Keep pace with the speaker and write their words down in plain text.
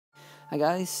Hi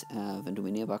guys,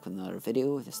 Vindomania back with another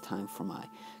video, this time for my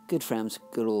good friends,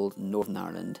 good old Northern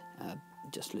Ireland,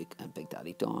 just Luc and Big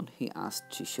Daddy Don, who asked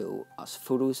to show us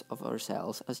photos of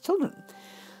ourselves as children.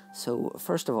 So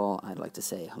first of all, I'd like to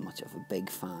say how much of a big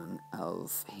fan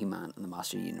of He-Man and the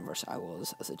Master of the Universe I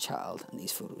was as a child, and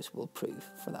these photos will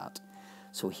prove for that.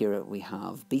 So here we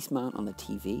have Beastman on the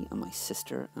TV and my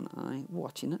sister and I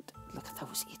watching it. Look at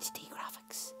those HD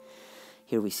graphics.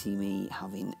 Here we see me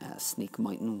having a Snake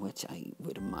Mountain, which I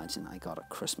would imagine I got at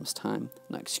Christmas time.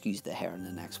 Now excuse the hair in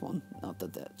the next one, not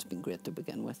that it's been great to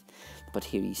begin with. But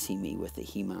here you see me with the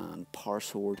He-Man Power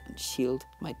Sword and Shield,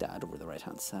 my dad over the right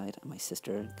hand side, and my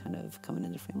sister kind of coming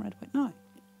into frame right about now.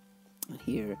 And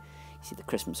here you see the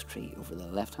Christmas tree over the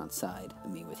left hand side,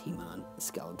 and me with He-Man and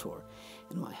Skeletor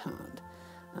in my hand.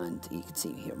 And you can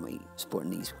see here me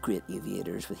sporting these great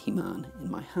aviators with He-Man in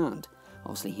my hand.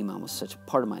 Obviously, He-Man was such a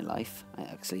part of my life. I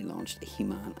actually launched a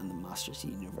He-Man and the Masters of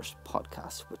the Universe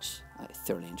podcast, which I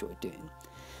thoroughly enjoyed doing.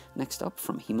 Next up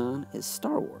from He-Man is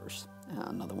Star Wars,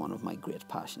 another one of my great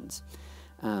passions.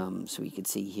 So you can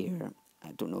see here,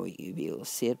 I don't know if you'll be able to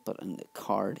see it, but in the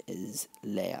card is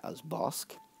Leia as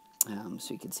Bosk.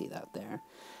 So you can see that there.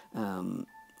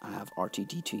 I have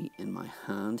R2-D2 in my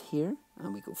hand here,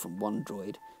 and we go from one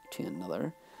droid to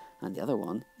another. And the other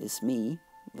one is me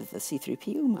with a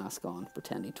C-3PO mask on,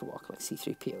 pretending to walk like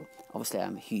C-3PO. Obviously,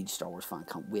 I'm a huge Star Wars fan,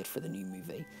 can't wait for the new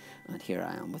movie. And here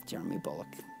I am with Jeremy Bulloch.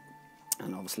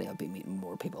 And obviously, I'll be meeting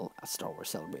more people at Star Wars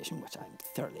Celebration, which I'm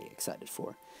thoroughly excited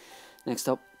for. Next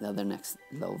up, the other next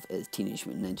love is Teenage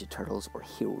Mutant Ninja Turtles, or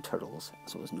Hero Turtles,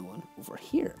 as it was known over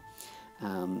here.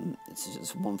 It's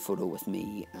just one photo with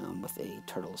me with a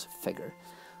Turtles figure.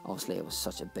 Obviously, I was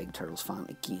such a big Turtles fan.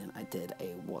 Again, I did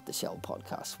a What the Shell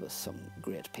podcast with some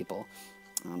great people.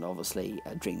 And obviously,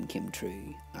 a dream came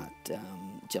true at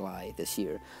July this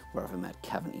year, where I met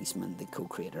Kevin Eastman, the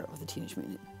co-creator of the Teenage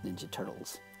Mutant Ninja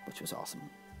Turtles, which was awesome.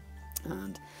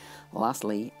 And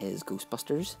lastly is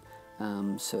Ghostbusters.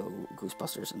 So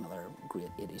Ghostbusters, another great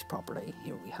 80s property.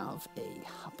 Here we have a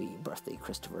Happy Birthday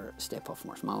Christopher Stay Puft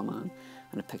Marshmallow Man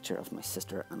and a picture of my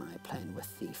sister and I playing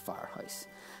with the firehouse.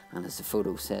 And as the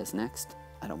photo says next,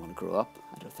 I don't want to grow up.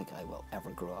 I don't think I will ever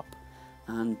grow up.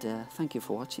 And thank you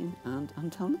for watching, and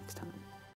until next time.